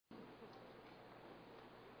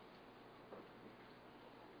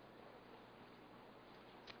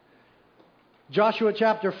Joshua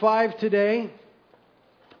chapter 5 today.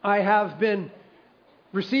 I have been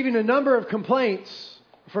receiving a number of complaints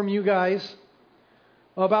from you guys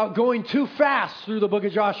about going too fast through the book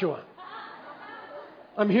of Joshua.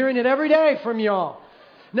 I'm hearing it every day from y'all.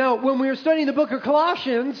 Now, when we were studying the book of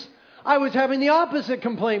Colossians, I was having the opposite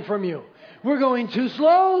complaint from you. We're going too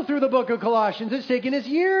slow through the book of Colossians. It's taken us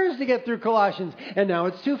years to get through Colossians. And now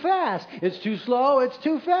it's too fast. It's too slow. It's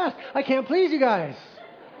too fast. I can't please you guys.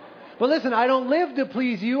 But listen, I don't live to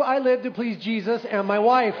please you. I live to please Jesus and my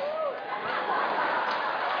wife.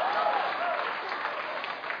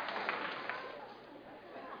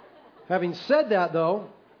 Having said that, though,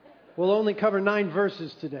 we'll only cover 9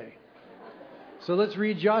 verses today. So let's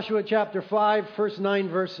read Joshua chapter 5, first 9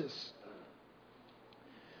 verses.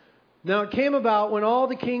 Now it came about when all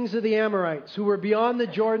the kings of the Amorites who were beyond the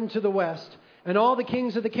Jordan to the west, and all the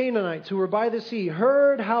kings of the Canaanites who were by the sea,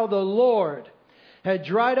 heard how the Lord had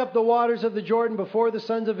dried up the waters of the Jordan before the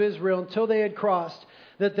sons of Israel until they had crossed,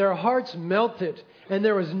 that their hearts melted, and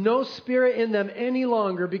there was no spirit in them any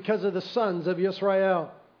longer because of the sons of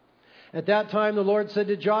Israel. At that time the Lord said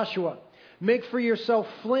to Joshua, "Make for yourself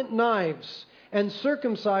flint knives, and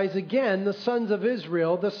circumcise again the sons of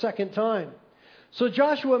Israel the second time." So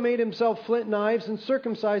Joshua made himself flint knives and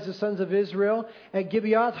circumcised the sons of Israel at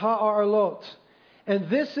Gibeath Ha'aralot. And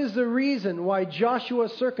this is the reason why Joshua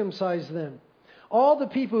circumcised them. All the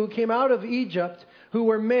people who came out of Egypt, who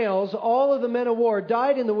were males, all of the men of war,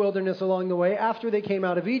 died in the wilderness along the way after they came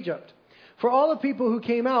out of Egypt. For all the people who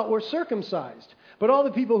came out were circumcised. But all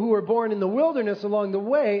the people who were born in the wilderness along the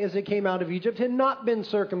way as they came out of Egypt had not been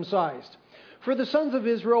circumcised. For the sons of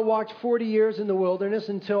Israel walked 40 years in the wilderness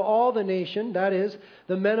until all the nation, that is,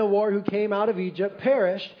 the men of war who came out of Egypt,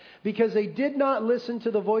 perished because they did not listen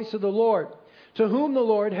to the voice of the Lord, to whom the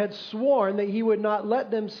Lord had sworn that he would not let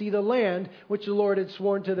them see the land which the Lord had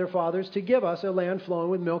sworn to their fathers to give us, a land flowing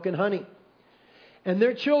with milk and honey. And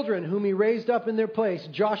their children, whom he raised up in their place,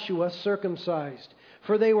 Joshua circumcised.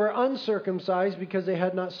 For they were uncircumcised because they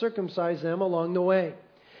had not circumcised them along the way.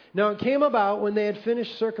 Now it came about when they had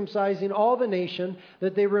finished circumcising all the nation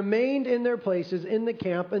that they remained in their places in the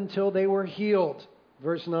camp until they were healed.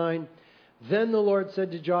 Verse 9, Then the Lord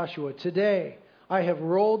said to Joshua, "Today I have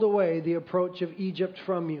rolled away the approach of Egypt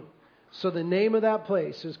from you." So the name of that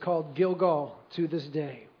place is called Gilgal to this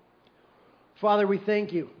day. Father, we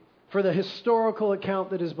thank you for the historical account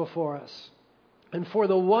that is before us and for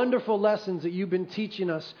the wonderful lessons that you've been teaching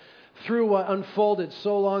us through what unfolded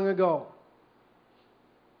so long ago.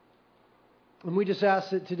 And we just ask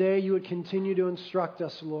that today you would continue to instruct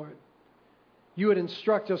us, Lord. You would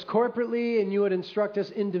instruct us corporately and you would instruct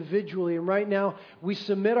us individually. And right now, we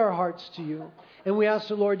submit our hearts to you. And we ask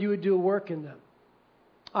the Lord you would do a work in them.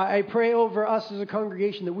 I pray over us as a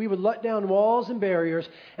congregation that we would let down walls and barriers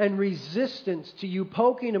and resistance to you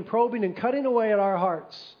poking and probing and cutting away at our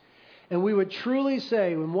hearts. And we would truly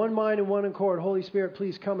say, in one mind and one accord, Holy Spirit,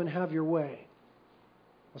 please come and have your way.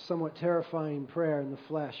 A somewhat terrifying prayer in the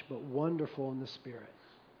flesh, but wonderful in the Spirit.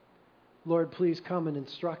 Lord, please come and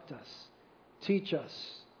instruct us. Teach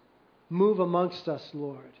us. Move amongst us,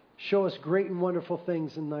 Lord. Show us great and wonderful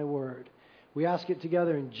things in thy word. We ask it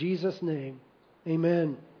together in Jesus' name.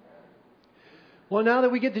 Amen. Well, now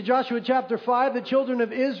that we get to Joshua chapter 5, the children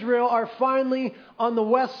of Israel are finally on the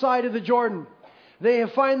west side of the Jordan. They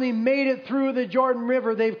have finally made it through the Jordan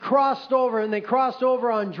River. They've crossed over, and they crossed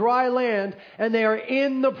over on dry land, and they are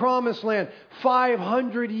in the promised land.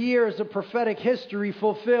 500 years of prophetic history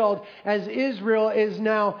fulfilled as Israel is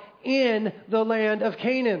now in the land of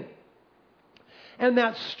Canaan. And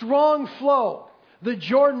that strong flow, the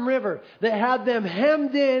Jordan River, that had them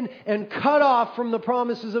hemmed in and cut off from the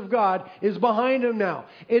promises of God, is behind them now.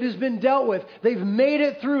 It has been dealt with. They've made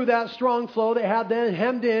it through that strong flow that had them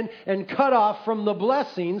hemmed in and cut off from the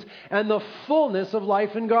blessings and the fullness of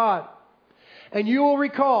life in God. And you will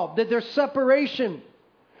recall that their separation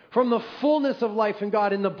from the fullness of life in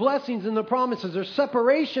God and the blessings and the promises, their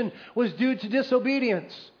separation was due to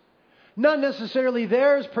disobedience. Not necessarily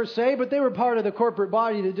theirs per se, but they were part of the corporate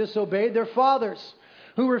body that disobeyed their fathers,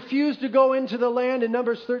 who refused to go into the land in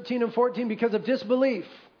Numbers 13 and 14 because of disbelief,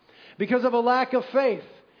 because of a lack of faith.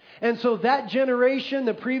 And so that generation,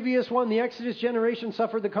 the previous one, the Exodus generation,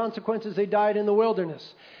 suffered the consequences. They died in the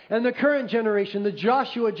wilderness. And the current generation, the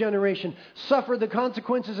Joshua generation, suffered the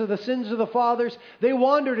consequences of the sins of the fathers. They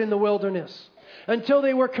wandered in the wilderness until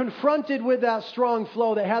they were confronted with that strong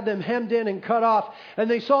flow that had them hemmed in and cut off. And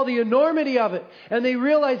they saw the enormity of it. And they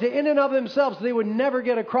realized that in and of themselves they would never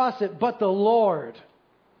get across it. But the Lord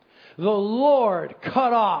The Lord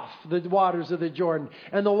cut off the waters of the Jordan,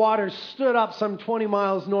 and the waters stood up some 20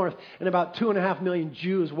 miles north, and about 2.5 million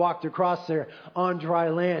Jews walked across there on dry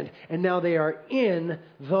land, and now they are in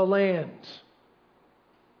the land.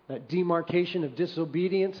 That demarcation of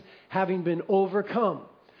disobedience having been overcome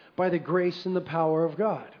by the grace and the power of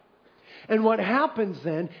God. And what happens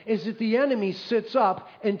then is that the enemy sits up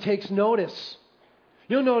and takes notice.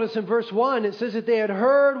 You'll notice in verse 1, it says that they had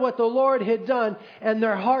heard what the Lord had done, and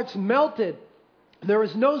their hearts melted. There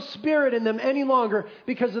was no spirit in them any longer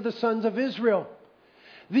because of the sons of Israel.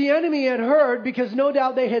 The enemy had heard because no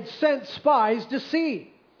doubt they had sent spies to see.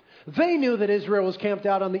 They knew that Israel was camped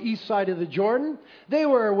out on the east side of the Jordan. They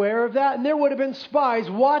were aware of that, and there would have been spies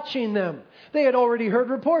watching them. They had already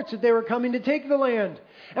heard reports that they were coming to take the land.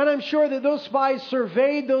 And I'm sure that those spies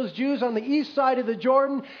surveyed those Jews on the east side of the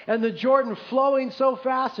Jordan, and the Jordan flowing so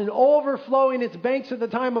fast and overflowing its banks at the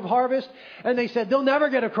time of harvest, and they said, they'll never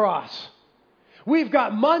get across. We've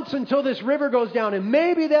got months until this river goes down, and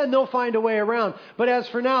maybe then they'll find a way around. But as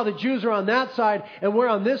for now, the Jews are on that side, and we're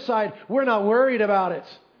on this side. We're not worried about it.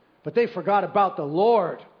 But they forgot about the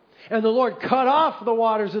Lord. And the Lord cut off the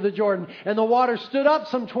waters of the Jordan, and the water stood up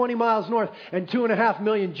some 20 miles north, and 2.5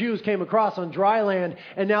 million Jews came across on dry land,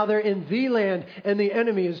 and now they're in the land, and the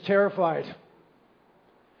enemy is terrified.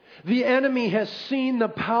 The enemy has seen the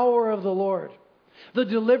power of the Lord, the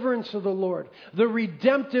deliverance of the Lord, the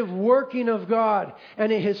redemptive working of God,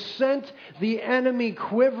 and it has sent the enemy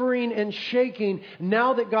quivering and shaking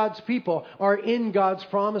now that God's people are in God's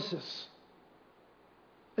promises.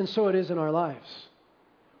 And so it is in our lives.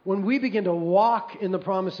 When we begin to walk in the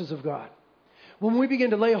promises of God, when we begin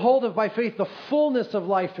to lay hold of by faith the fullness of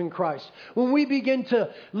life in Christ, when we begin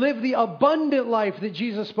to live the abundant life that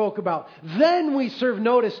Jesus spoke about, then we serve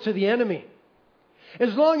notice to the enemy.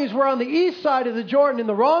 As long as we're on the east side of the Jordan, in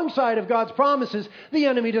the wrong side of God's promises, the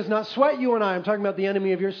enemy does not sweat you and I. I'm talking about the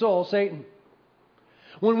enemy of your soul, Satan.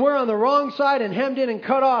 When we're on the wrong side and hemmed in and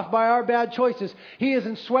cut off by our bad choices, he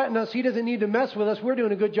isn't sweating us. He doesn't need to mess with us. We're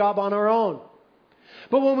doing a good job on our own.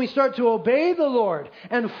 But when we start to obey the Lord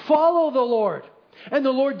and follow the Lord, and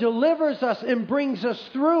the Lord delivers us and brings us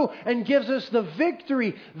through and gives us the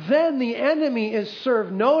victory, then the enemy is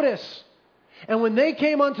served notice. And when they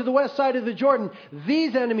came onto the west side of the Jordan,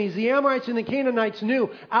 these enemies, the Amorites and the Canaanites,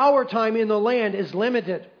 knew our time in the land is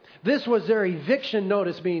limited. This was their eviction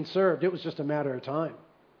notice being served. It was just a matter of time.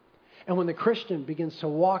 And when the Christian begins to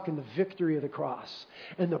walk in the victory of the cross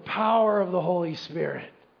and the power of the Holy Spirit,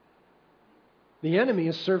 the enemy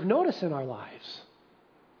is served notice in our lives.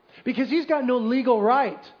 Because he's got no legal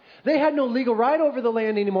right. They had no legal right over the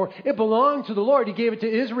land anymore. It belonged to the Lord. He gave it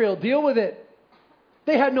to Israel. Deal with it.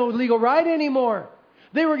 They had no legal right anymore.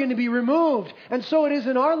 They were going to be removed. And so it is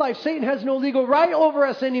in our life. Satan has no legal right over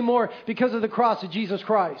us anymore because of the cross of Jesus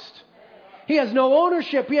Christ. He has no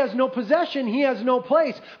ownership. He has no possession. He has no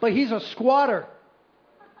place. But he's a squatter.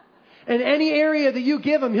 And any area that you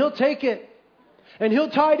give him, he'll take it. And he'll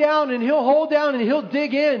tie down and he'll hold down and he'll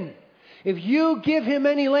dig in. If you give him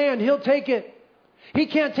any land, he'll take it. He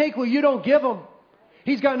can't take what you don't give him.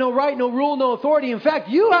 He's got no right, no rule, no authority. In fact,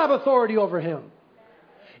 you have authority over him.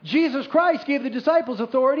 Jesus Christ gave the disciples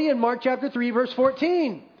authority in Mark chapter 3, verse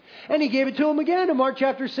 14. And he gave it to them again in Mark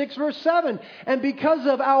chapter 6, verse 7. And because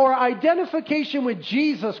of our identification with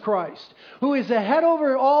Jesus Christ, who is the head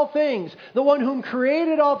over all things, the one whom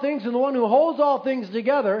created all things and the one who holds all things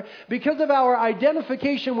together, because of our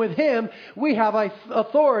identification with him, we have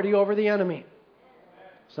authority over the enemy.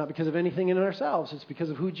 It's not because of anything in ourselves. It's because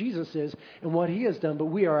of who Jesus is and what he has done. But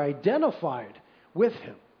we are identified with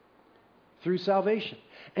him through salvation.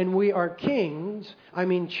 And we are children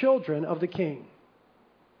of the King.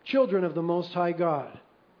 Children of the Most High God.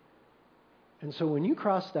 And so when you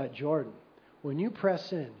cross that Jordan, when you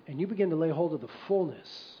press in and you begin to lay hold of the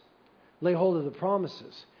fullness, lay hold of the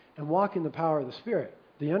promises, and walk in the power of the Spirit,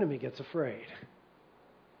 the enemy gets afraid.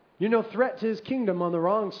 You're no threat to his kingdom on the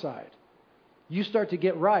wrong side. You start to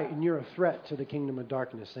get right and you're a threat to the kingdom of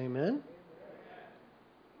darkness. Amen?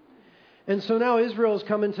 And so now Israel has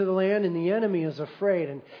come into the land and the enemy is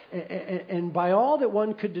afraid. And by all that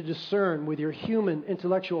one could discern with your human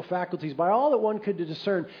intellectual faculties, by all that one could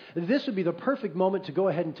discern, this would be the perfect moment to go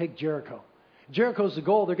ahead and take Jericho. Jericho's the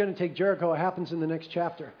goal. They're going to take Jericho. It happens in the next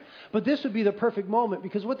chapter. But this would be the perfect moment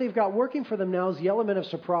because what they've got working for them now is the element of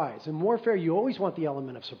surprise. In warfare, you always want the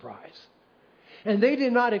element of surprise. And they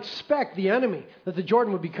did not expect the enemy, that the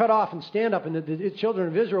Jordan would be cut off and stand up and that the children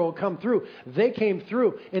of Israel would come through. They came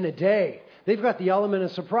through in a day. They've got the element of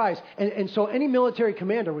surprise. And so any military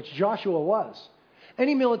commander, which Joshua was,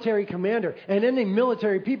 any military commander and any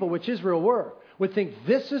military people, which Israel were would think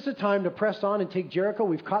this is the time to press on and take Jericho.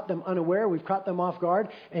 We've caught them unaware. We've caught them off guard.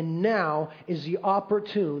 And now is the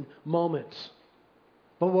opportune moment.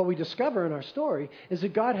 But what we discover in our story is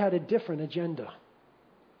that God had a different agenda.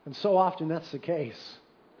 And so often that's the case.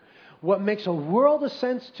 What makes a world of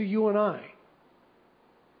sense to you and I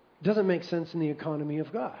doesn't make sense in the economy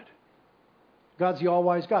of God. God's the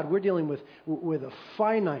all-wise God. We're dealing with a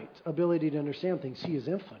finite ability to understand things. He is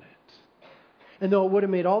infinite. And though it would have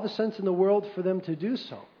made all the sense in the world for them to do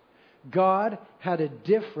so, God had a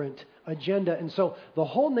different agenda. And so the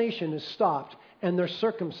whole nation is stopped and they're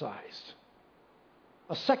circumcised.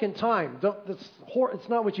 A second time. It's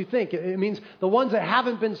not what you think. It means the ones that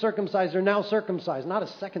haven't been circumcised are now circumcised, not a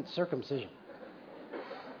second circumcision.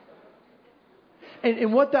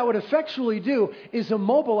 And what that would effectually do is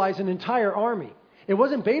immobilize an entire army. It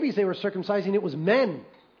wasn't babies they were circumcising, it was men.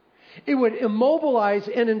 It would immobilize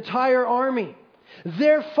an entire army.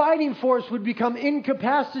 Their fighting force would become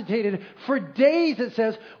incapacitated for days, it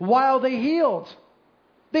says, while they healed.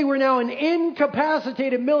 They were now an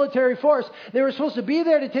incapacitated military force. They were supposed to be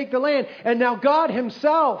there to take the land, and now God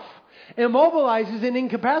Himself immobilizes and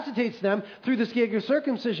incapacitates them through this gig of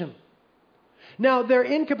circumcision. Now, their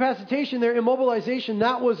incapacitation, their immobilization,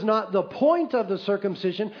 that was not the point of the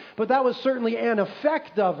circumcision, but that was certainly an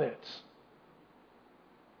effect of it.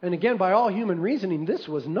 And again, by all human reasoning, this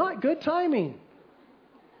was not good timing.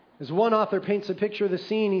 As one author paints a picture of the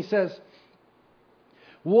scene, he says,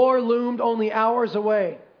 war loomed only hours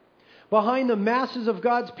away. Behind the masses of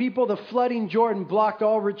God's people, the flooding Jordan blocked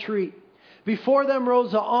all retreat. Before them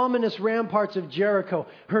rose the ominous ramparts of Jericho,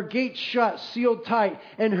 her gates shut, sealed tight,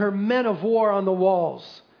 and her men of war on the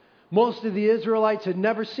walls. Most of the Israelites had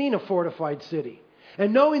never seen a fortified city.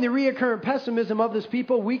 And knowing the recurrent pessimism of this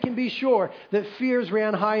people, we can be sure that fears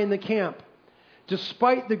ran high in the camp,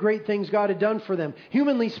 despite the great things God had done for them.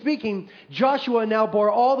 Humanly speaking, Joshua now bore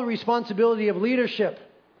all the responsibility of leadership.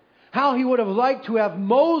 How he would have liked to have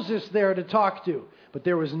Moses there to talk to. But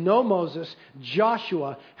there was no Moses.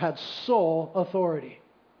 Joshua had sole authority.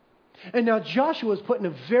 And now Joshua is put in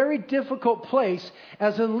a very difficult place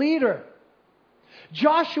as a leader.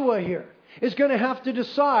 Joshua here is going to have to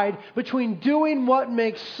decide between doing what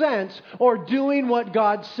makes sense or doing what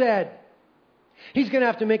God said. He's going to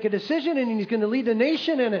have to make a decision and he's going to lead the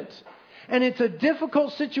nation in it. And it's a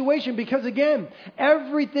difficult situation because, again,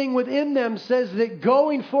 everything within them says that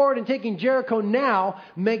going forward and taking Jericho now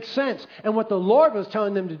makes sense. And what the Lord was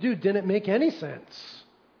telling them to do didn't make any sense.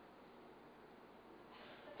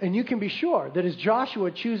 And you can be sure that as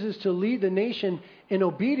Joshua chooses to lead the nation in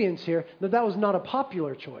obedience here, that was not a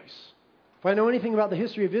popular choice. If I know anything about the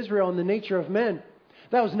history of Israel and the nature of men,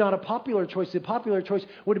 that was not a popular choice. The popular choice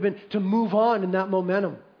would have been to move on in that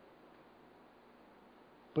momentum.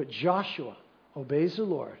 But Joshua obeys the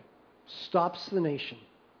Lord, stops the nation,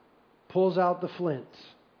 pulls out the flint,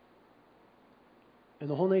 and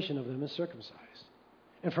the whole nation of them is circumcised.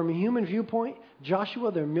 And from a human viewpoint,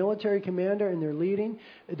 Joshua, their military commander and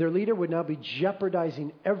their leader would now be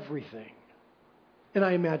jeopardizing everything. And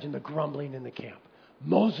I imagine the grumbling in the camp.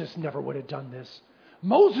 Moses never would have done this.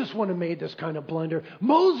 Moses wouldn't have made this kind of blunder.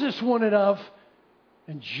 Moses wouldn't have.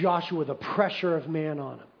 And Joshua, the pressure of man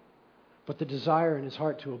on him. But the desire in his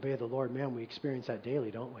heart to obey the Lord, man, we experience that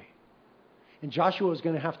daily, don't we? And Joshua was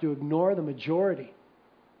going to have to ignore the majority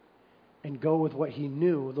and go with what he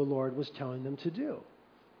knew the Lord was telling them to do.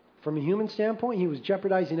 From a human standpoint, he was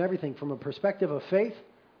jeopardizing everything. From a perspective of faith,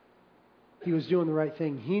 he was doing the right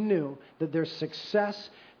thing. He knew that their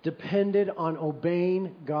success depended on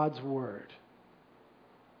obeying God's word.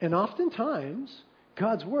 And oftentimes,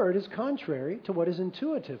 God's word is contrary to what is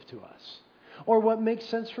intuitive to us, or what makes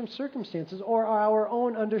sense from circumstances, or our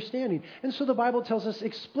own understanding. And so the Bible tells us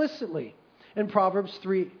explicitly in Proverbs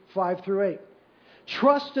 3:5-8,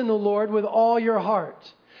 trust in the Lord with all your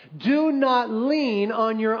heart. Do not lean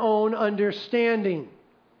on your own understanding.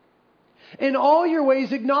 In all your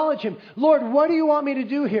ways acknowledge Him. Lord, what do you want me to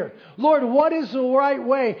do here? Lord, what is the right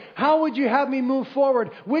way? How would you have me move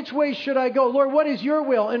forward? Which way should I go? Lord, what is your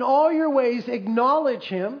will? In all your ways acknowledge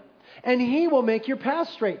Him, and He will make your path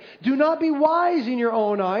straight. Do not be wise in your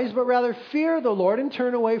own eyes, but rather fear the Lord and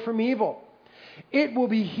turn away from evil. It will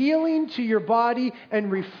be healing to your body and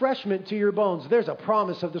refreshment to your bones. There's a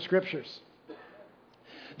promise of the Scriptures.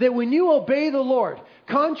 That when you obey the Lord,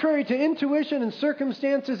 contrary to intuition and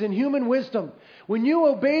circumstances and human wisdom, when you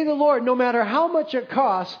obey the Lord, no matter how much it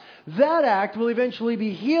costs, that act will eventually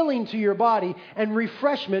be healing to your body and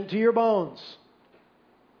refreshment to your bones.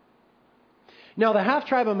 Now, the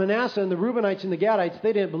half-tribe of Manasseh and the Reubenites and the Gadites,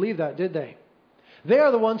 they didn't believe that, did they? They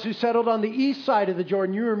are the ones who settled on the east side of the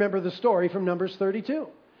Jordan. You remember the story from Numbers 32.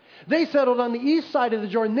 They settled on the east side of the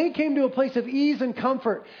Jordan. They came to a place of ease and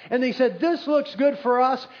comfort. And they said, this looks good for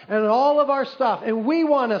us and all of our stuff. And we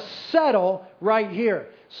want to settle right here.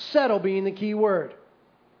 Settle being the key word.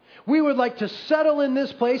 We would like to settle in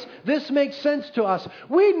this place. This makes sense to us.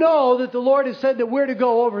 We know that the Lord has said that we're to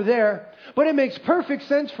go over there, but it makes perfect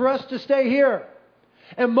sense for us to stay here.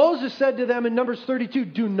 And Moses said to them in Numbers 32,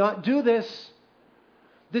 do not do this.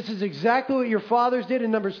 This is exactly what your fathers did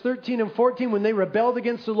in Numbers 13 and 14 when they rebelled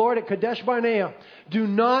against the Lord at Kadesh Barnea. Do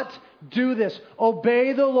not do this.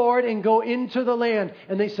 Obey the Lord and go into the land.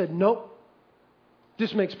 And they said, nope.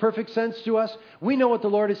 This makes perfect sense to us. We know what the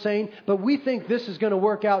Lord is saying, but we think this is going to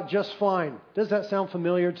work out just fine. Does that sound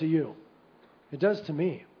familiar to you? It does to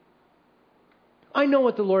me. I know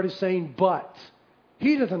what the Lord is saying, but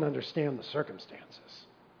He doesn't understand the circumstances.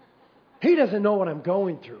 He doesn't know what I'm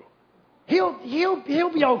going through. He'll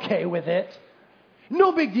be okay with it.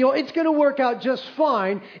 No big deal. It's going to work out just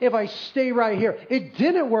fine if I stay right here. It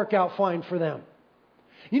didn't work out fine for them.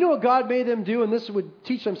 You know what God made them do? And this would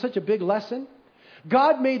teach them such a big lesson.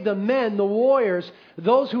 God made the men, the warriors,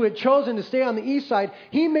 those who had chosen to stay on the east side,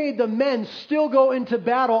 He made the men still go into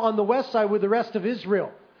battle on the west side with the rest of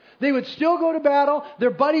Israel. They would still go to battle.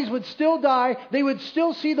 Their buddies would still die. They would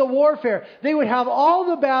still see the warfare. They would have all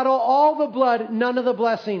the battle, all the blood, none of the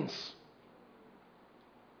blessings.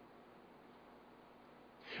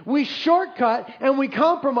 We shortcut and we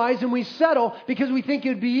compromise and we settle because we think it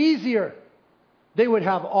would be easier. They would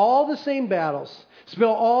have all the same battles, spill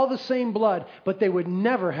all the same blood, but they would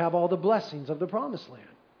never have all the blessings of the promised land.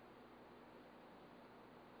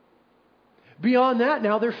 Beyond that,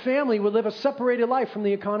 now their family would live a separated life from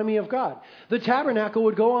the economy of God. The tabernacle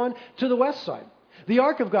would go on to the west side. The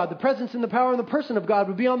ark of God, the presence and the power and the person of God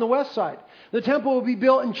would be on the west side. The temple would be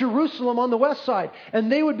built in Jerusalem on the west side.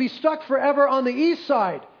 And they would be stuck forever on the east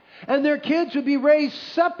side. And their kids would be raised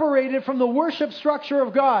separated from the worship structure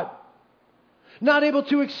of God. Not able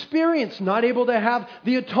to experience, not able to have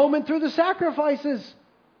the atonement through the sacrifices.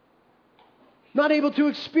 Not able to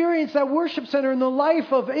experience that worship center in the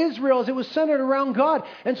life of Israel as it was centered around God.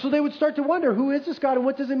 And so they would start to wonder, who is this God and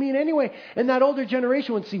what does it mean anyway? And that older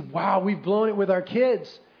generation would see, wow, we've blown it with our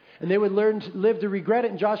kids. And they would live to regret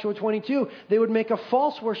it in Joshua 22. They would make a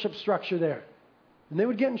false worship structure there. And they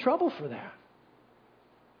would get in trouble for that.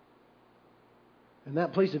 And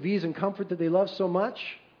that place of ease and comfort that they loved so much.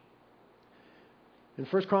 In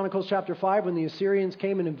 1 Chronicles chapter 5, when the Assyrians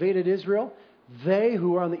came and invaded Israel, they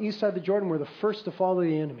who were on the east side of the Jordan were the first to follow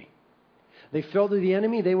the enemy. They fell to the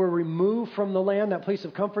enemy. They were removed from the land, that place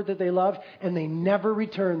of comfort that they loved, and they never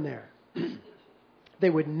returned there. They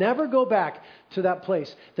would never go back to that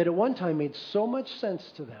place that at one time made so much sense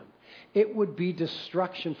to them. It would be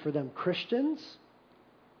destruction for them. Christians,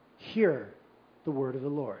 hear the word of the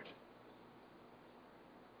Lord.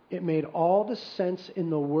 It made all the sense in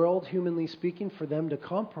the world, humanly speaking, for them to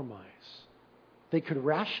compromise. They could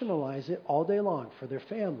rationalize it all day long for their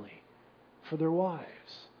family, for their wives,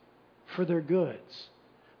 for their goods.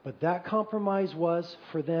 But that compromise was,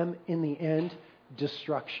 for them, in the end,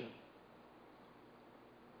 destruction.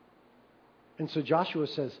 And so Joshua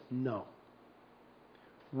says, no.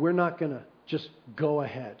 We're not going to just go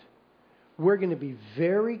ahead. We're going to be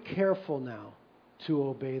very careful now to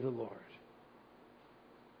obey the Lord.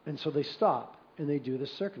 And so they stop and they do the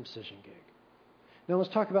circumcision gig. Now let's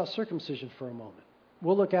talk about circumcision for a moment.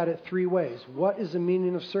 We'll look at it three ways. What is the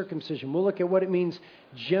meaning of circumcision? We'll look at what it means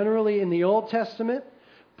generally in the Old Testament,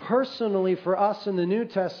 personally for us in the New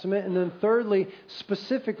Testament, and then thirdly,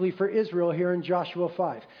 specifically for Israel here in Joshua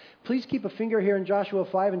 5. Please keep a finger here in Joshua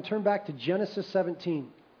 5 and turn back to Genesis 17.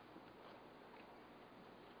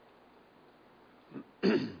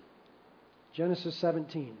 Genesis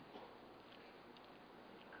 17.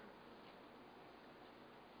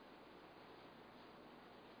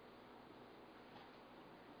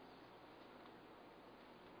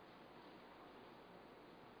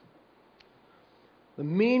 The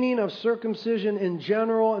meaning of circumcision in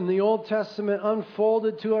general in the Old Testament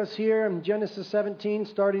unfolded to us here in Genesis 17,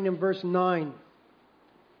 starting in verse 9.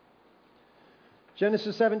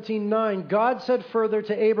 Genesis 17:9. God said further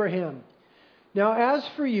to Abraham, "Now as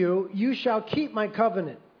for you, you shall keep my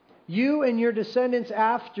covenant, you and your descendants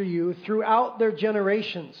after you throughout their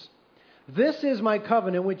generations. This is my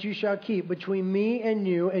covenant which you shall keep between me and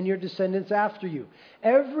you and your descendants after you.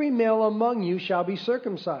 Every male among you shall be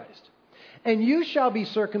circumcised. And you shall be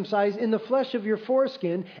circumcised in the flesh of your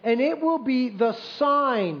foreskin, and it will be the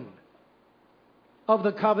sign of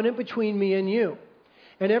the covenant between me and you.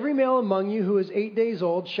 And every male among you who is 8 days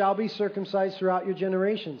old shall be circumcised throughout your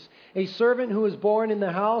generations. A servant who is born in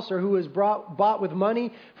the house or who is bought with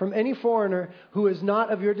money from any foreigner who is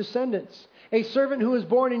not of your descendants. A servant who is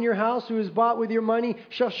born in your house, who is bought with your money,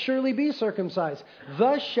 shall surely be circumcised.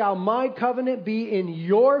 Thus shall my covenant be in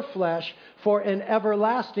your flesh for an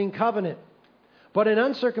everlasting covenant. But an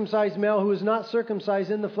uncircumcised male who is not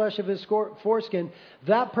circumcised in the flesh of his foreskin,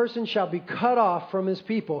 that person shall be cut off from his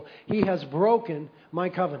people. He has broken my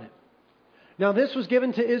covenant. Now this was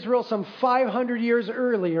given to Israel some 500 years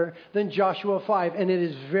earlier than Joshua 5. And it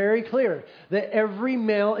is very clear that every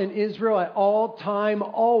male in Israel at all time,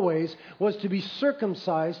 always, was to be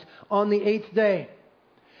circumcised on the 8th day.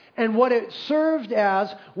 And what it served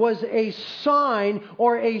as was a sign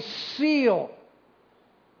or a seal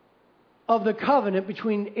of the covenant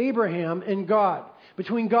between Abraham and God,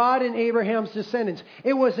 between God and Abraham's descendants.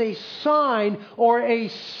 It was a sign or a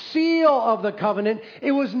seal of the covenant.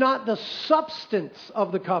 It was not the substance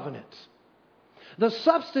of the covenant. The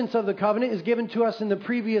substance of the covenant is given to us in the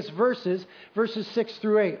previous verses 6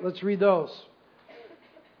 through 8. Let's read those.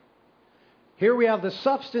 Here we have the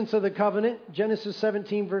substance of the covenant, Genesis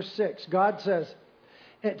 17, verse 6. God says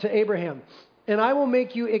to Abraham, "And I will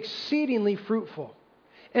make you exceedingly fruitful,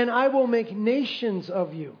 and I will make nations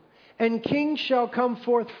of you, and kings shall come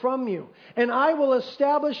forth from you. And I will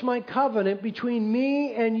establish my covenant between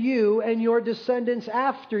me and you and your descendants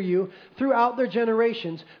after you throughout their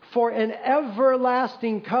generations, for an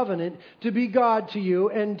everlasting covenant to be God to you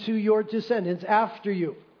and to your descendants after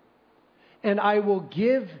you. And I will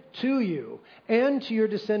give to you and to your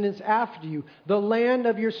descendants after you the land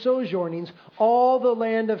of your sojournings, all the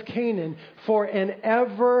land of Canaan, for an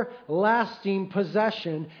everlasting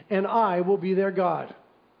possession, and I will be their God."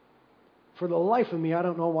 For the life of me, I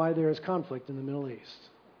don't know why there is conflict in the Middle East.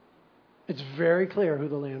 It's very clear who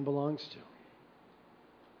the land belongs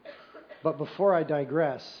to. But before I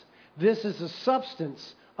digress, this is the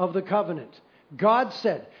substance of the covenant. God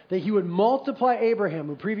said that He would multiply Abraham,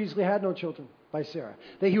 who previously had no children by Sarah,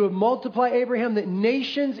 that He would multiply Abraham, that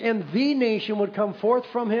nations and the nation would come forth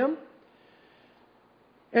from him.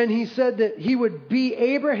 And He said that He would be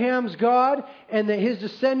Abraham's God, and that his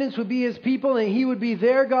descendants would be His people, and He would be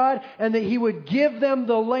their God, and that He would give them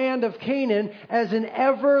the land of Canaan as an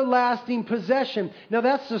everlasting possession. Now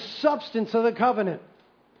that's the substance of the covenant.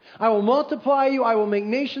 I will multiply you, I will make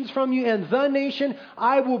nations from you, and the nation,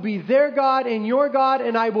 I will be their God and your God,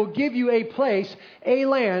 and I will give you a place, a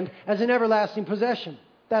land, as an everlasting possession.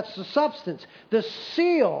 That's the substance. The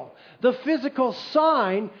seal, the physical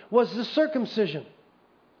sign, was the circumcision.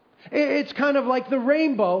 It's kind of like the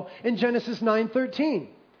rainbow in Genesis 9:13.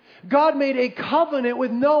 God made a covenant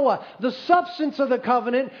with Noah. The substance of the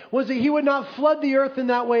covenant was that He would not flood the earth in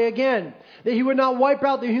that way again. That He would not wipe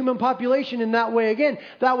out the human population in that way again.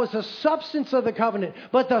 That was the substance of the covenant.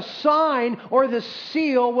 But the sign or the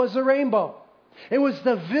seal was the rainbow. It was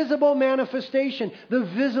the visible manifestation, the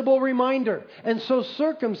visible reminder. And so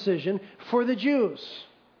circumcision for the Jews.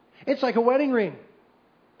 It's like a wedding ring.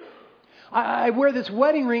 I wear this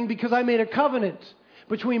wedding ring because I made a covenant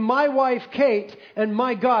between my wife, Kate, and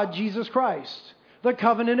my God, Jesus Christ. The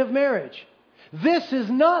covenant of marriage. This is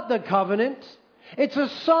not the covenant. It's a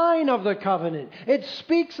sign of the covenant. It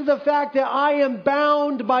speaks of the fact that I am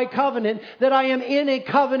bound by covenant, that I am in a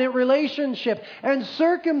covenant relationship. And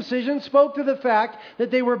circumcision spoke to the fact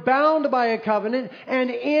that they were bound by a covenant and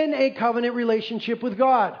in a covenant relationship with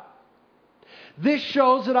God. This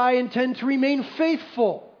shows that I intend to remain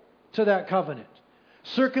faithful to that covenant.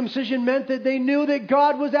 Circumcision meant that they knew that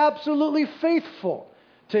God was absolutely faithful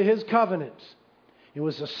to His covenant. It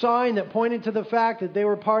was a sign that pointed to the fact that they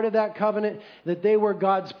were part of that covenant, that they were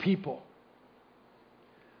God's people.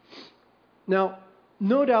 Now,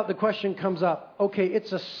 no doubt the question comes up, okay,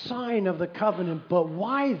 it's a sign of the covenant, but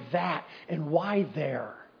why that and why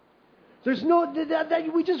there? There's no,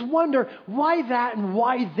 we just wonder, why that and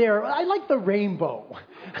why there? I like the rainbow.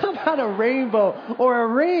 How about a rainbow or a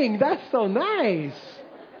ring? That's so nice.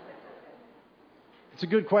 It's a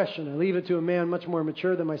good question. I leave it to a man much more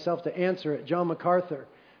mature than myself to answer it. John MacArthur,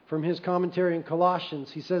 from his commentary in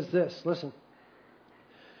Colossians, he says this, listen.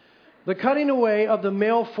 The cutting away of the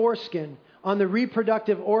male foreskin on the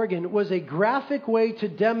reproductive organ was a graphic way to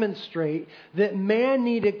demonstrate that man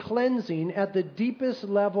needed cleansing at the deepest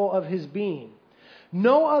level of his being.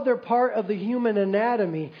 No other part of the human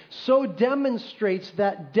anatomy so demonstrates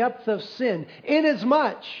that depth of sin,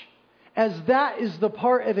 inasmuch as that is the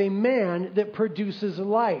part of a man that produces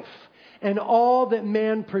life, and all that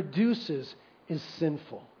man produces is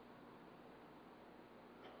sinful.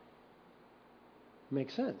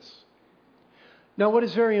 Makes sense. Now, what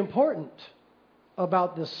is very important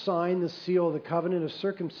about the sign, the seal, the covenant of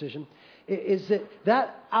circumcision, is that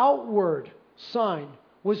that outward sign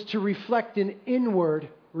was to reflect an inward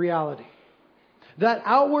reality. That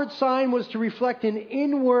outward sign was to reflect an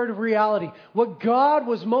inward reality. What God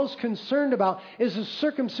was most concerned about is the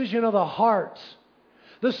circumcision of the heart.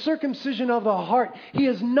 The circumcision of the heart. He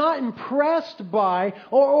is not impressed by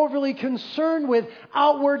or overly concerned with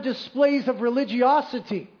outward displays of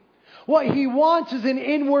religiosity. What He wants is an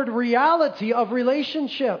inward reality of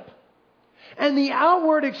relationship. And the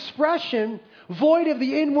outward expression, void of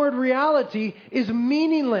the inward reality, is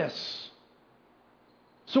meaningless.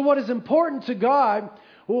 So what is important to God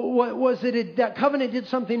was that that covenant did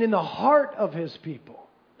something in the heart of His people.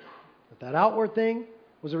 But that outward thing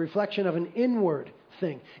was a reflection of an inward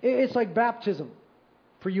thing. It's like baptism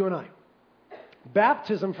for you and I.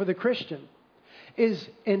 Baptism for the Christian is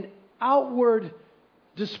an outward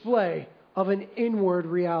display of an inward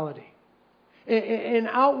reality. An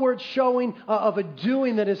outward showing of a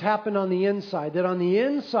doing that has happened on the inside. That on the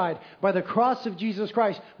inside, by the cross of Jesus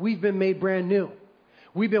Christ, we've been made brand new.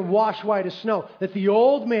 We've been washed white as snow. That the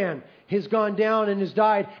old man has gone down and has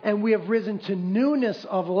died, and we have risen to newness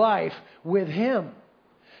of life with Him.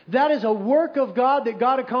 That is a work of God that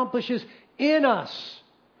God accomplishes in us.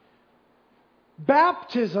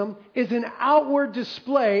 Baptism is an outward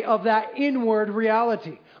display of that inward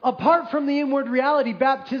reality. Apart from the inward reality,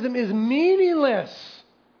 baptism is meaningless.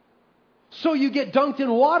 So you get dunked in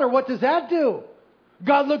water, what does that do?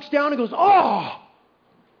 God looks down and goes, "Oh,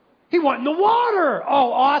 he went in the water.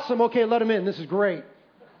 Oh, awesome. Okay, let him in. This is great."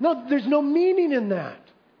 No, there's no meaning in that.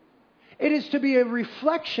 It is to be a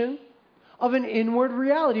reflection of an inward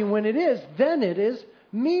reality. When it is, then it is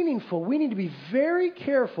meaningful. We need to be very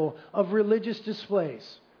careful of religious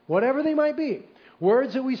displays, whatever they might be.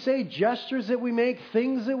 Words that we say, gestures that we make,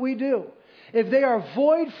 things that we do. If they are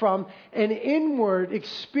void from an inward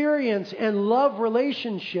experience and love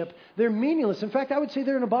relationship, they're meaningless. In fact, I would say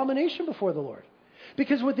they're an abomination before the Lord.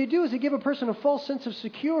 Because what they do is they give a person a false sense of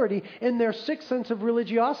security in their sick sense of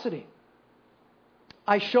religiosity.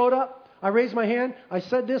 I showed up, I raised my hand, I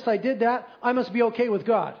said this, I did that, I must be okay with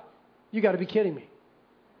God. You got to be kidding me.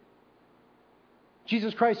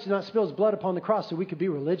 Jesus Christ did not spill His blood upon the cross so we could be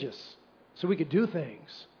religious, so we could do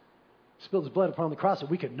things. He spilled His blood upon the cross so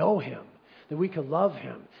we could know Him, that we could love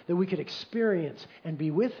Him, that we could experience and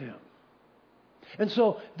be with Him. And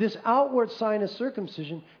so this outward sign of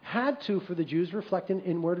circumcision had to, for the Jews, reflect an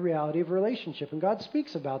inward reality of relationship. And God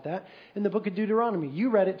speaks about that in the book of Deuteronomy. You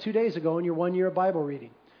read it 2 days ago in your 1 year of Bible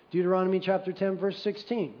reading. Deuteronomy chapter 10, verse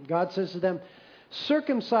 16. God says to them,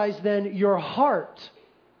 "Circumcise then your heart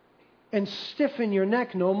and stiffen your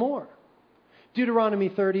neck no more." Deuteronomy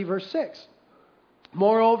 30, verse 6.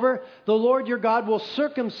 "Moreover, the Lord your God will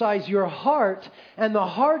circumcise your heart and the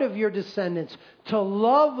heart of your descendants to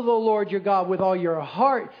love the Lord your God with all your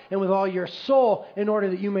heart and with all your soul in order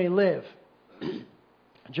that you may live."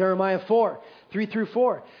 Jeremiah 4, 3 through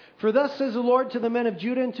 4. "For thus says the Lord to the men of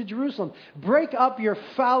Judah and to Jerusalem, break up your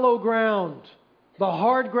fallow ground, the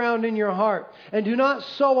hard ground in your heart, and do not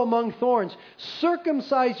sow among thorns.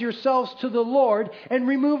 Circumcise yourselves to the Lord and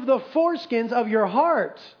remove the foreskins of your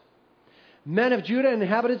heart. Men of Judah and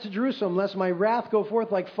inhabitants of Jerusalem, lest my wrath go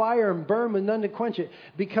forth like fire and burn with none to quench it,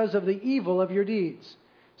 because of the evil of your deeds."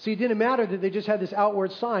 See, it didn't matter that they just had this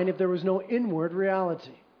outward sign if there was no inward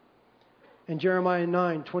reality. And Jeremiah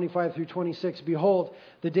 9, 25 through 26, "Behold,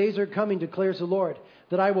 the days are coming, declares the Lord,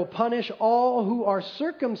 that I will punish all who are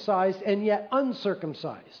circumcised and yet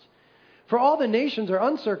uncircumcised. For all the nations are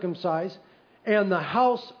uncircumcised, and the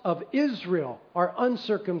house of Israel are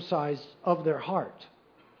uncircumcised of their heart."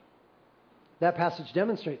 That passage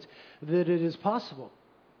demonstrates that it is possible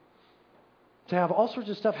to have all sorts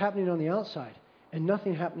of stuff happening on the outside and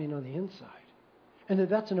nothing happening on the inside. And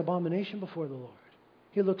that's an abomination before the Lord.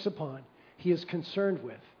 He looks upon, He is concerned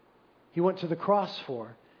with. He went to the cross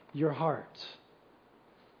for your heart.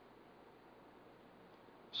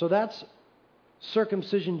 So that's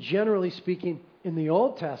circumcision, generally speaking, in the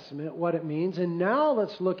Old Testament, what it means. And now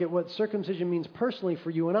let's look at what circumcision means personally for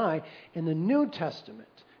you and I in the New Testament.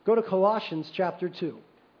 Go to Colossians chapter 2.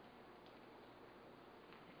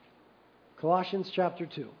 Colossians chapter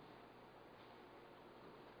 2.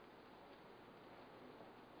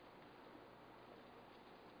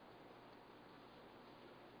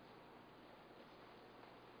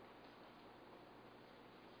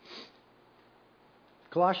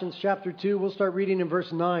 Colossians chapter 2, we'll start reading in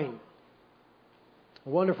verse 9. A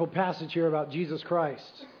wonderful passage here about Jesus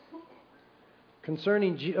Christ.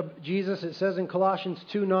 Concerning Jesus, it says in Colossians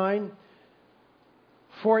 2:9,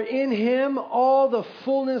 "For in Him all the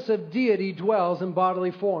fullness of deity dwells in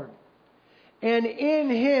bodily form, And in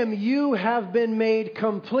Him you have been made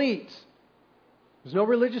complete. There's no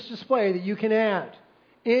religious display that you can add.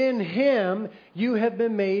 In Him you have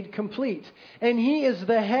been made complete. And He is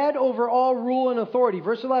the head over all rule and authority.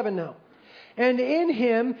 Verse 11 now. And in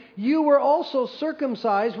Him you were also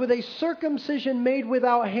circumcised with a circumcision made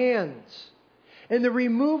without hands, in the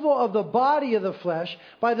removal of the body of the flesh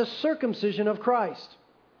by the circumcision of Christ,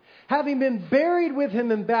 having been buried with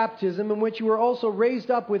Him in baptism, in which you were also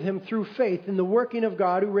raised up with Him through faith in the working of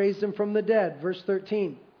God who raised Him from the dead. Verse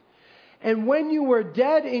 13. And when you were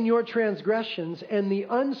dead in your transgressions and the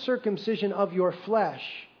uncircumcision of your flesh,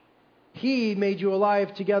 He made you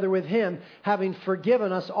alive together with Him, having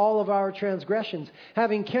forgiven us all of our transgressions,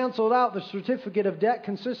 having canceled out the certificate of debt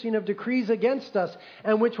consisting of decrees against us,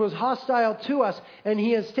 and which was hostile to us, and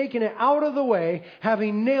He has taken it out of the way,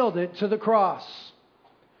 having nailed it to the cross.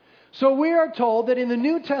 So we are told that in the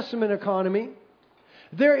New Testament economy,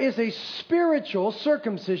 there is a spiritual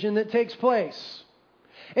circumcision that takes place.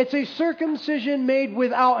 It's a circumcision made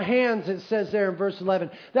without hands, it says there in verse 11.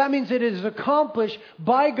 That means it is accomplished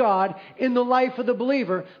by God in the life of the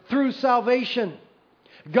believer through salvation.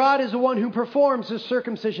 God is the one who performs this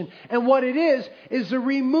circumcision. And what it is the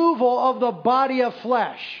removal of the body of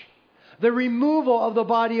flesh. The removal of the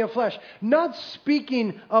body of flesh. Not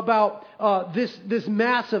speaking about this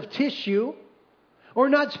mass of tissue, or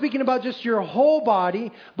not speaking about just your whole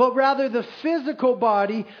body, but rather the physical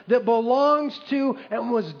body that belongs to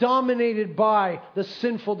and was dominated by the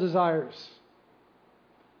sinful desires.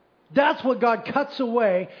 That's what God cuts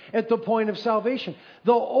away at the point of salvation.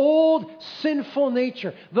 The old sinful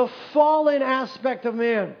nature, the fallen aspect of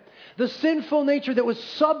man, the sinful nature that was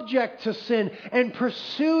subject to sin and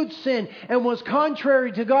pursued sin and was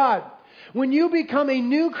contrary to God. When you become a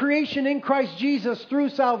new creation in Christ Jesus through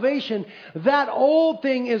salvation, that old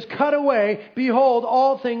thing is cut away. Behold,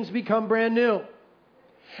 all things become brand new.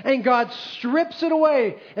 And God strips it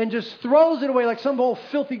away and just throws it away like some old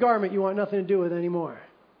filthy garment you want nothing to do with anymore.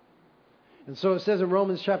 And so it says in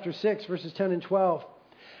Romans chapter 6, verses 10 and 12,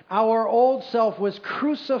 our old self was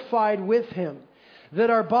crucified with Him, that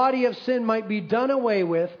our body of sin might be done away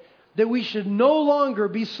with, that we should no longer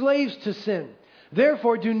be slaves to sin.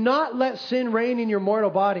 Therefore, do not let sin reign in your mortal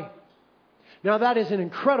body. Now, that is an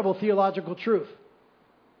incredible theological truth.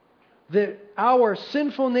 That our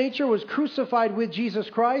sinful nature was crucified with Jesus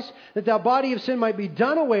Christ, that the body of sin might be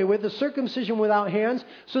done away with, the circumcision without hands,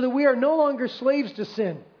 so that we are no longer slaves to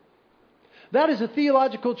sin. That is a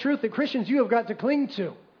theological truth that Christians, you have got to cling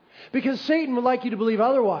to. Because Satan would like you to believe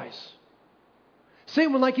otherwise.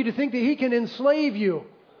 Satan would like you to think that he can enslave you.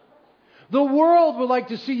 The world would like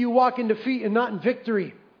to see you walk in defeat and not in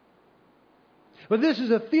victory. But this is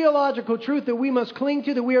a theological truth that we must cling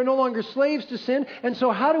to, that we are no longer slaves to sin. And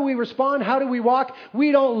so how do we respond? How do we walk?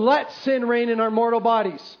 We don't let sin reign in our mortal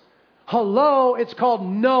bodies. Hello, it's called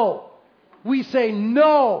no. We say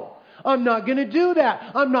no. I'm not going to do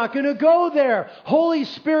that. I'm not going to go there. Holy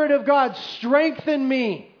Spirit of God, strengthen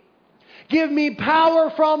me. Give me power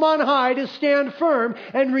from on high to stand firm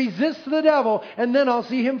and resist the devil, and then I'll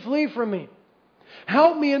see him flee from me.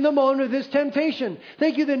 Help me in the moment of this temptation.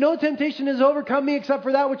 Thank you that no temptation has overcome me except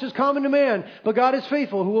for that which is common to man. But God is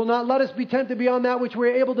faithful, who will not let us be tempted beyond that which we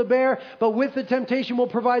are able to bear, but with the temptation will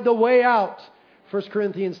provide the way out. 1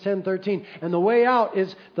 Corinthians 10:13. And the way out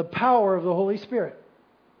is the power of the Holy Spirit,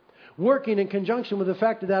 working in conjunction with the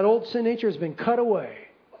fact that that old sin nature has been cut away,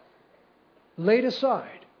 laid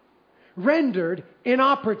aside, rendered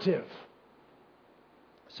inoperative.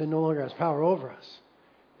 Sin no longer has power over us.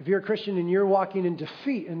 If you're a Christian and you're walking in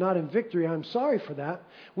defeat and not in victory, I'm sorry for that.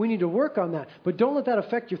 We need to work on that. But don't let that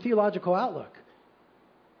affect your theological outlook.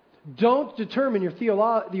 Don't determine your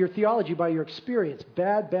theology by your experience.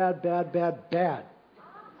 Bad, bad, bad, bad, bad.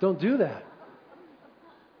 Don't do that.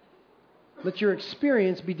 Let your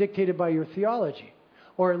experience be dictated by your theology.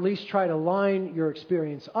 Or at least try to line your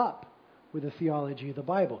experience up with the theology of the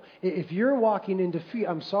Bible. If you're walking in defeat,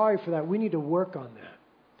 I'm sorry for that. We need to work on that.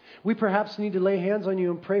 We perhaps need to lay hands on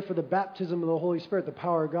you and pray for the baptism of the Holy Spirit, the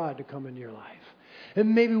power of God to come into your life.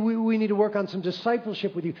 And maybe we need to work on some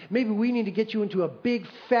discipleship with you. Maybe we need to get you into a big,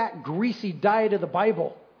 fat, greasy diet of the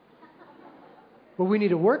Bible. But we need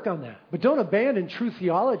to work on that. But don't abandon true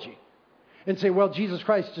theology and say, well, Jesus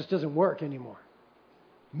Christ just doesn't work anymore.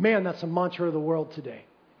 Man, that's a mantra of the world today.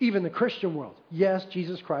 Even the Christian world. Yes,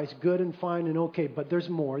 Jesus Christ, good and fine and okay, but there's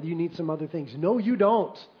more. You need some other things. No, you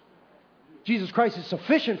don't. Jesus Christ is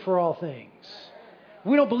sufficient for all things.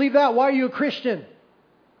 We don't believe that. Why are you a Christian?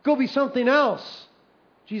 Go be something else.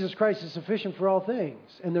 Jesus Christ is sufficient for all things.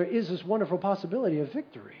 And there is this wonderful possibility of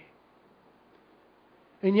victory.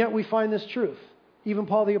 And yet we find this truth. Even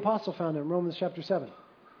Paul the Apostle found it in Romans chapter 7,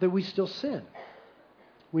 that we still sin.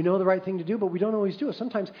 We know the right thing to do, but we don't always do it.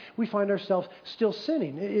 Sometimes we find ourselves still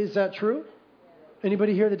sinning. Is that true?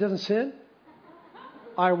 Anybody here that doesn't sin?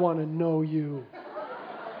 I want to know you.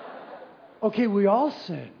 Okay, we all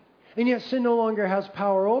sin. And yet sin no longer has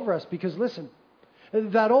power over us because, listen,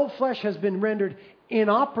 that old flesh has been rendered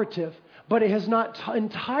inoperative, but it has not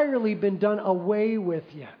entirely been done away with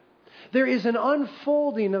yet. There is an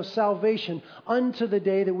unfolding of salvation unto the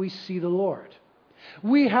day that we see the Lord.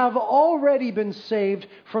 We have already been saved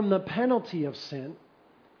from the penalty of sin.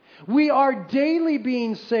 We are daily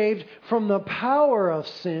being saved from the power of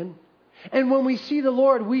sin. And when we see the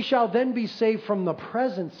Lord, we shall then be saved from the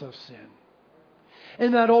presence of sin.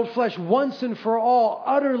 And that old flesh once and for all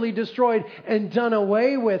utterly destroyed and done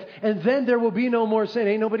away with. And then there will be no more sin.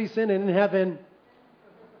 Ain't nobody sinning in heaven.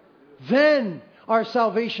 Then our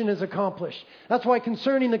salvation is accomplished. That's why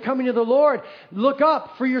concerning the coming of the Lord, look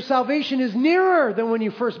up, for your salvation is nearer than when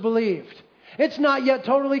you first believed. It's not yet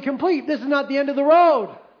totally complete. This is not the end of the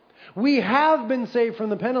road. We have been saved from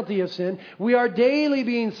the penalty of sin. We are daily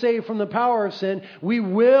being saved from the power of sin. We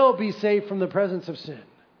will be saved from the presence of sin.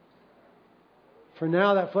 For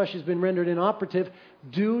now that flesh has been rendered inoperative.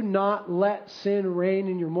 Do not let sin reign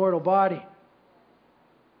in your mortal body.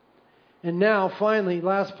 And now, finally,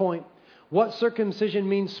 last point. What circumcision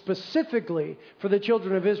means specifically for the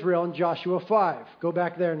children of Israel in Joshua 5. Go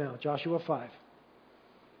back there now, Joshua 5.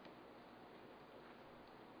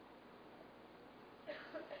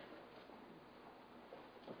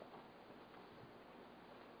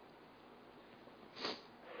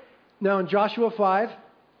 Now in Joshua 5,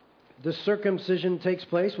 the circumcision takes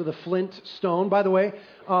place with a flint stone. By the way,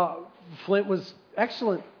 flint was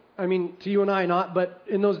excellent. I mean, to you and I not, but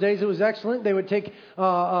in those days it was excellent. They would take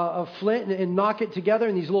a flint and knock it together,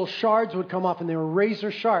 and these little shards would come off, and they were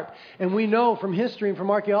razor sharp. And we know from history and from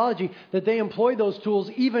archaeology that they employed those tools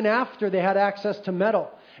even after they had access to metal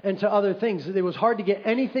and to other things. It was hard to get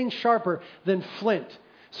anything sharper than flint.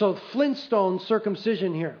 So flintstone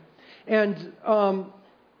circumcision here. And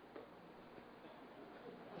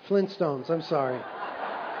Flintstones, I'm sorry.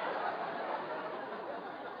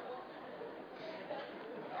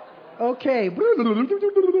 Okay.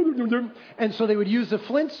 And so they would use the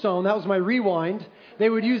flintstone. That was my rewind. They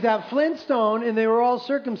would use that flintstone, and they were all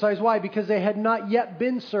circumcised. Why? Because they had not yet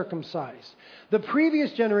been circumcised. The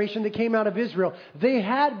previous generation that came out of Israel, they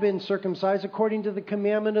had been circumcised according to the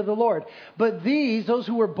commandment of the Lord. But those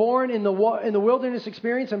who were born in the wilderness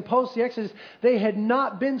experience and post the Exodus, they had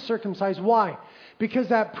not been circumcised. Why? Because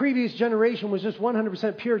that previous generation was just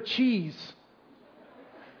 100% pure cheese.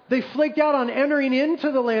 They flaked out on entering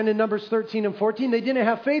into the land in Numbers 13 and 14. They didn't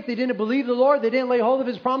have faith. They didn't believe the Lord. They didn't lay hold of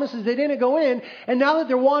His promises. They didn't go in. And now that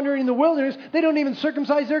they're wandering in the wilderness, they don't even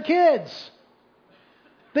circumcise their kids.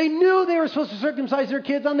 They knew they were supposed to circumcise their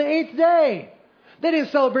kids on the 8th day. They didn't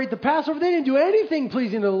celebrate the Passover. They didn't do anything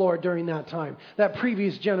pleasing to the Lord during that time, that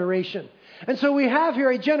previous generation. And so we have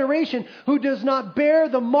here a generation who does not bear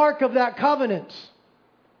the mark of that covenant.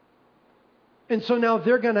 And so now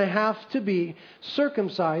they're going to have to be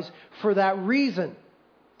circumcised for that reason.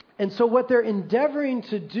 And so what they're endeavoring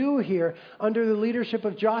to do here under the leadership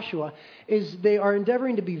of Joshua is they are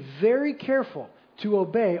endeavoring to be very careful to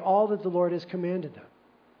obey all that the Lord has commanded them.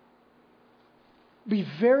 Be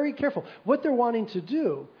very careful. What they're wanting to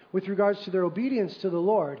do with regards to their obedience to the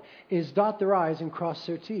Lord is dot their I's and cross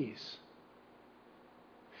their T's.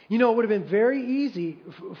 You know, it would have been very easy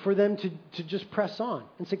for them to just press on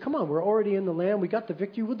and say, come on, we're already in the land. We got the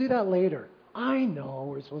victory. We'll do that later. I know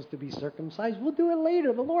we're supposed to be circumcised. We'll do it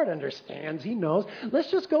later. The Lord understands. He knows.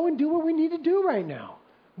 Let's just go and do what we need to do right now.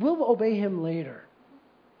 We'll obey Him later.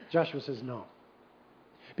 Joshua says no.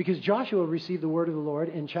 Because Joshua received the word of the Lord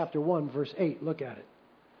in chapter 1, verse 8. Look at it.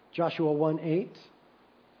 Joshua 1:8.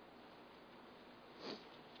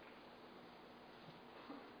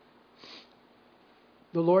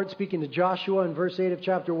 The Lord, speaking to Joshua in verse 8 of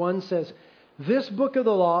chapter 1, says, "This book of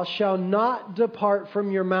the law shall not depart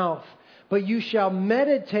from your mouth, but you shall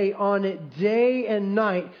meditate on it day and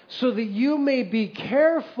night, so that you may be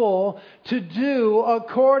careful to do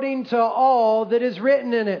according to all that is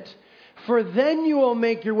written in it. For then you will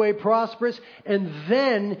make your way prosperous, and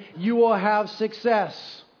then you will have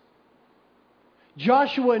success."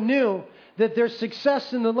 Joshua knew that their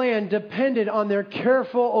success in the land depended on their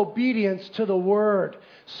careful obedience to the Word.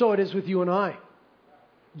 So it is with you and I.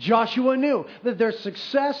 Joshua knew that their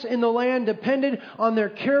success in the land depended on their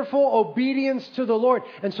careful obedience to the Lord.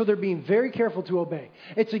 And so they're being very careful to obey.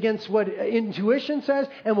 It's against what intuition says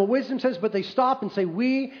and what wisdom says, but they stop and say,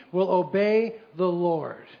 we will obey the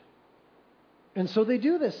Lord. And so they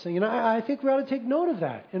do this thing. And I think we ought to take note of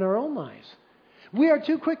that in our own lives. We are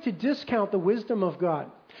too quick to discount the wisdom of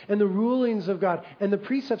God and the rulings of God and the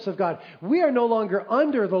precepts of God. We are no longer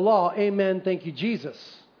under the law. Amen. Thank you, Jesus.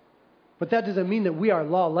 But that doesn't mean that we are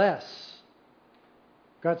lawless.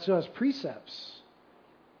 God still has precepts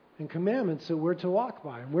and commandments that we're to walk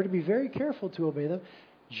by. And we're to be very careful to obey them.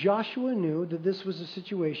 Joshua knew that this was a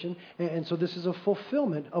situation, and so this is a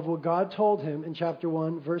fulfillment of what God told him in chapter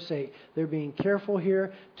 1, verse 8. They're being careful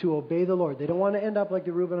here to obey the Lord. They don't want to end up like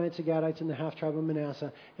the Reubenites, the Gadites, and the half-tribe of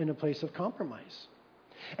Manasseh in a place of compromise.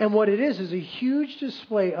 And what it is a huge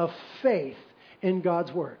display of faith in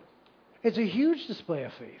God's Word. It's a huge display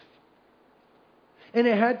of faith. And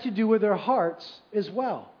it had to do with their hearts as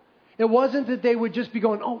well. It wasn't that they would just be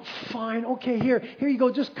going, oh, fine, okay, here you go,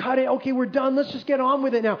 just cut it. Okay, we're done. Let's just get on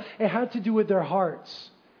with it now. It had to do with their hearts.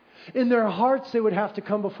 In their hearts, they would have to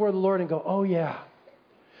come before the Lord and go, oh, yeah.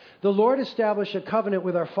 The Lord established a covenant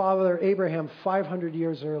with our father Abraham 500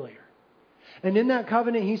 years earlier. And in that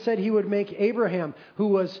covenant, He said He would make Abraham, who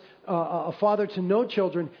was a father to no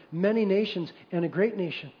children, many nations, and a great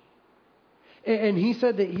nation. And He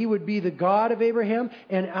said that He would be the God of Abraham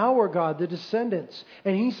and our God, the descendants.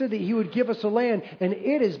 And He said that He would give us a land. And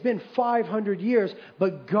it has been 500 years,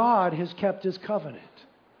 but God has kept His covenant.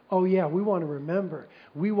 Oh yeah, we want to remember.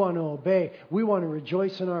 We want to obey. We want to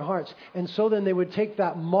rejoice in our hearts. And so then they would take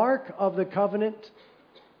that mark of the covenant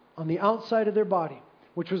on the outside of their body,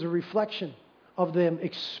 which was a reflection of them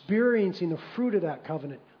experiencing the fruit of that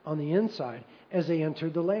covenant on the inside as they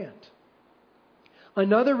entered the land.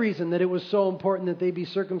 Another reason that it was so important that they be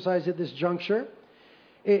circumcised at this juncture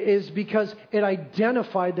is because it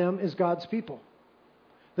identified them as God's people.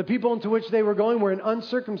 The people into which they were going were an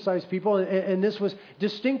uncircumcised people, and this was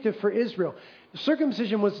distinctive for Israel.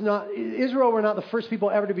 Circumcision was not, Israel were not the first people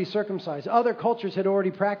ever to be circumcised. Other cultures had already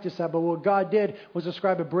practiced that, but what God did was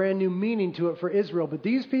ascribe a brand new meaning to it for Israel. But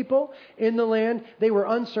these people in the land, they were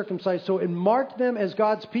uncircumcised, so it marked them as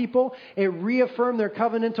God's people. It reaffirmed their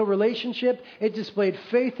covenantal relationship. It displayed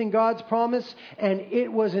faith in God's promise, and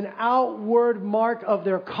it was an outward mark of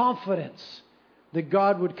their confidence that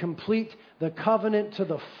God would complete the covenant to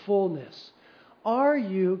the fullness. Are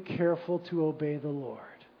you careful to obey the Lord?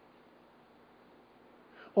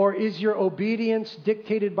 Or is your obedience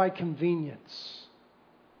dictated by convenience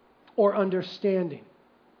or understanding?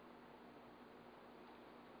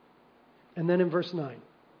 And then in verse 9,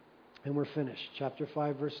 and we're finished, chapter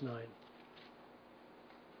 5, verse 9.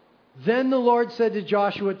 Then the Lord said to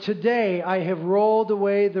Joshua, today I have rolled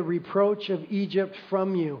away the reproach of Egypt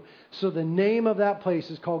from you. So the name of that place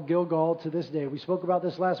is called Gilgal to this day. We spoke about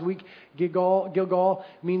this last week. Gilgal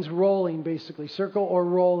means rolling, basically, circle or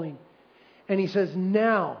rolling. And He says,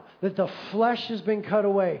 now that the flesh has been cut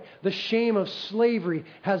away, the shame of slavery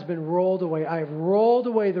has been rolled away. I have rolled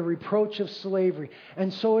away the reproach of slavery.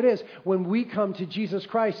 And so it is when we come to Jesus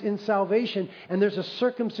Christ in salvation and there's a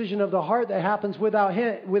circumcision of the heart that happens without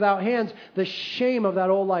hands, the shame of that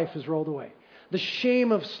old life is rolled away. The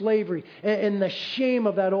shame of slavery and the shame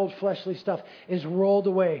of that old fleshly stuff is rolled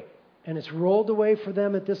away. And it's rolled away for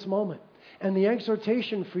them at this moment. And the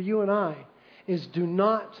exhortation for you and I is do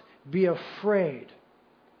not be afraid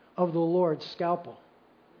of the Lord's scalpel.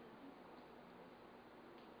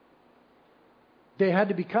 They had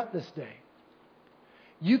to be cut this day.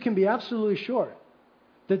 You can be absolutely sure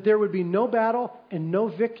that there would be no battle and no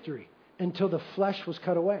victory until the flesh was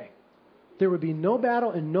cut away. There would be no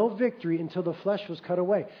battle and no victory until the flesh was cut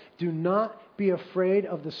away. Do not be afraid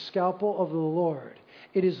of the scalpel of the Lord.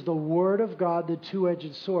 It is the Word of God, the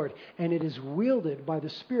two-edged sword, and it is wielded by the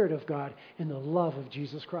Spirit of God in the love of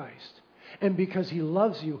Jesus Christ. And because He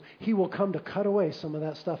loves you, He will come to cut away some of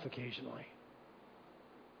that stuff occasionally.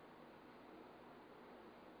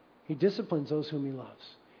 He disciplines those whom He loves.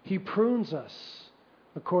 He prunes us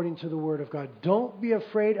according to the Word of God. Don't be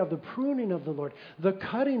afraid of the pruning of the Lord, the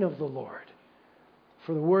cutting of the Lord.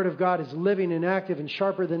 For the Word of God is living and active and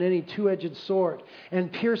sharper than any two-edged sword,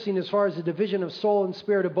 and piercing as far as the division of soul and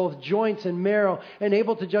spirit, of both joints and marrow, and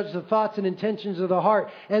able to judge the thoughts and intentions of the heart.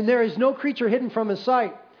 And there is no creature hidden from His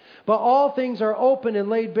sight, but all things are open and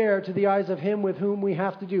laid bare to the eyes of Him with whom we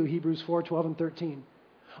have to do. Hebrews 4:12 and 13.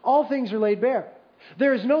 All things are laid bare.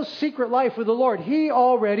 There is no secret life with the Lord. He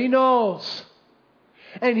already knows.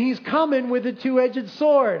 And He's coming with a two-edged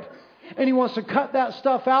sword. And He wants to cut that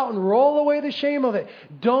stuff out and roll away the shame of it.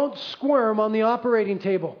 Don't squirm on the operating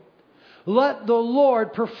table. Let the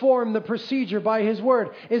Lord perform the procedure by His Word.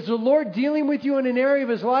 Is the Lord dealing with you in an area of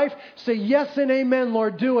His life? Say yes and amen,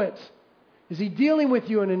 Lord, do it. Is He dealing with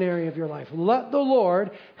you in an area of your life? Let the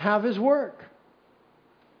Lord have His work.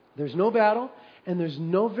 There's no battle and there's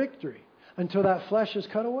no victory until that flesh is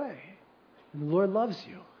cut away. And the Lord loves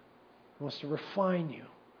you. He wants to refine you,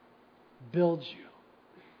 build you.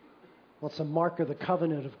 Wants to mark of the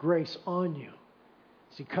covenant of grace on you.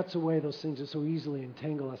 As He cuts away those things that so easily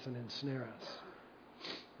entangle us and ensnare us.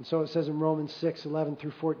 And so it says in Romans 6:11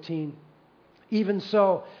 through 14, even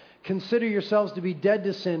so, consider yourselves to be dead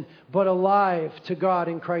to sin, but alive to God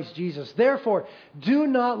in Christ Jesus. Therefore, do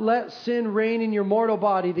not let sin reign in your mortal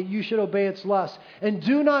body that you should obey its lusts. And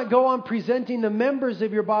do not go on presenting the members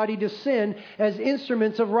of your body to sin as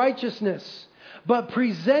instruments of righteousness. But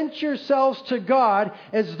present yourselves to God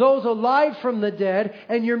as those alive from the dead,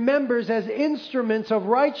 and your members as instruments of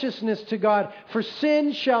righteousness to God. For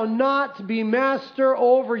sin shall not be master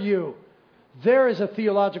over you. There is a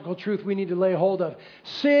theological truth we need to lay hold of.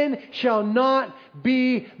 Sin shall not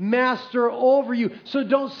be master over you. So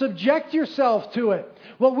don't subject yourself to it.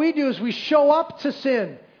 What we do is we show up to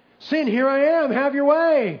sin. Sin, here I am, have your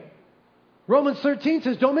way. Romans 13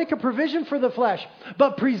 says, don't make a provision for the flesh,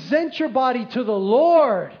 but present your body to the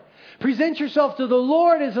Lord. Present yourself to the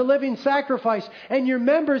Lord as a living sacrifice, and your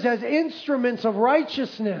members as instruments of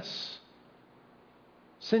righteousness.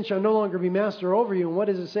 Sin shall no longer be master over you. And what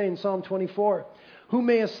does it say in Psalm 24? Who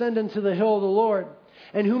may ascend unto the hill of the Lord,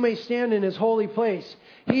 and who may stand in His holy place?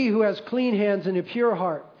 He who has clean hands and a pure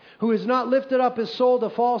heart, who has not lifted up his soul to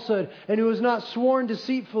falsehood, and who has not sworn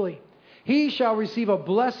deceitfully. He shall receive a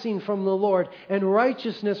blessing from the Lord and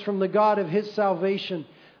righteousness from the God of his salvation.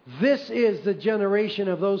 This is the generation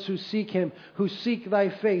of those who seek Him, who seek Thy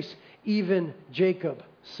face, even Jacob.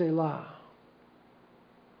 Selah.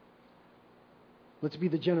 Let's be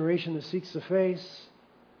the generation that seeks the face.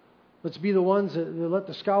 Let's be the ones that let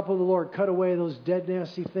the scalpel of the Lord cut away those dead,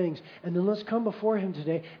 nasty things. And then let's come before Him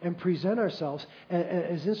today and present ourselves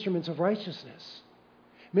as instruments of righteousness.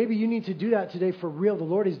 Maybe you need to do that today for real. The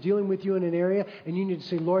Lord is dealing with you in an area and you need to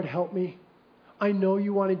say, Lord, help me. I know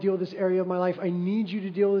you want to deal with this area of my life. I need you to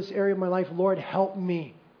deal with this area of my life. Lord, help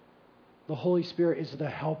me. The Holy Spirit is the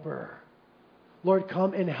helper. Lord,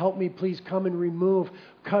 come and help me. Please come and remove,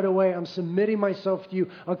 cut away. I'm submitting myself to you.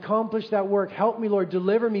 Accomplish that work. Help me, Lord.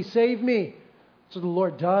 Deliver me. Save me. That's what the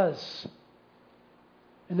Lord does.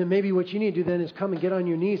 And then maybe what you need to do then is come and get on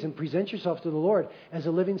your knees and present yourself to the Lord as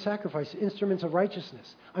a living sacrifice, instruments of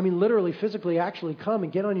righteousness. I mean, literally, physically, actually come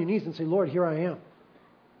and get on your knees and say, Lord, here I am.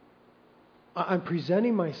 I'm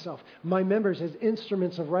presenting myself, my members, as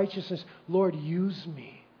instruments of righteousness. Lord, use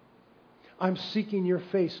me. I'm seeking your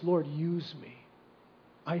face. Lord, use me.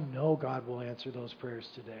 I know God will answer those prayers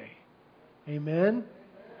today. Amen?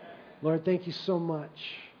 Lord, thank you so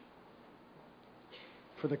much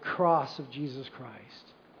for the cross of Jesus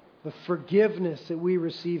Christ. The forgiveness that we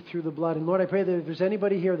receive through the blood. And Lord, I pray that if there's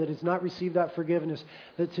anybody here that has not received that forgiveness,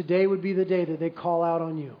 that today would be the day that they call out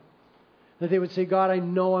on you. That they would say, God, I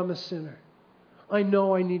know I'm a sinner. I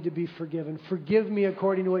know I need to be forgiven. Forgive me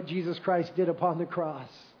according to what Jesus Christ did upon the cross.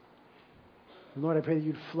 And Lord, I pray that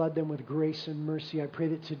you'd flood them with grace and mercy. I pray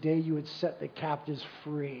that today you would set the captives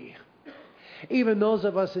free. Even those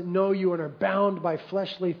of us that know you and are bound by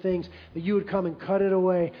fleshly things, that you would come and cut it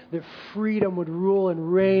away, that freedom would rule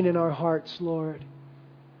and reign in our hearts, Lord.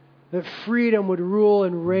 That freedom would rule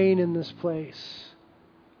and reign in this place.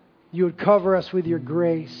 You would cover us with your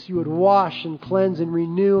grace. You would wash and cleanse and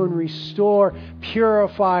renew and restore,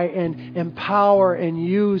 purify and empower and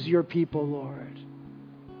use your people, Lord.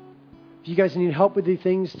 If you guys need help with these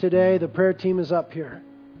things today, the prayer team is up here.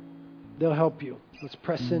 They'll help you. Let's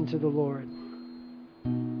press into the Lord.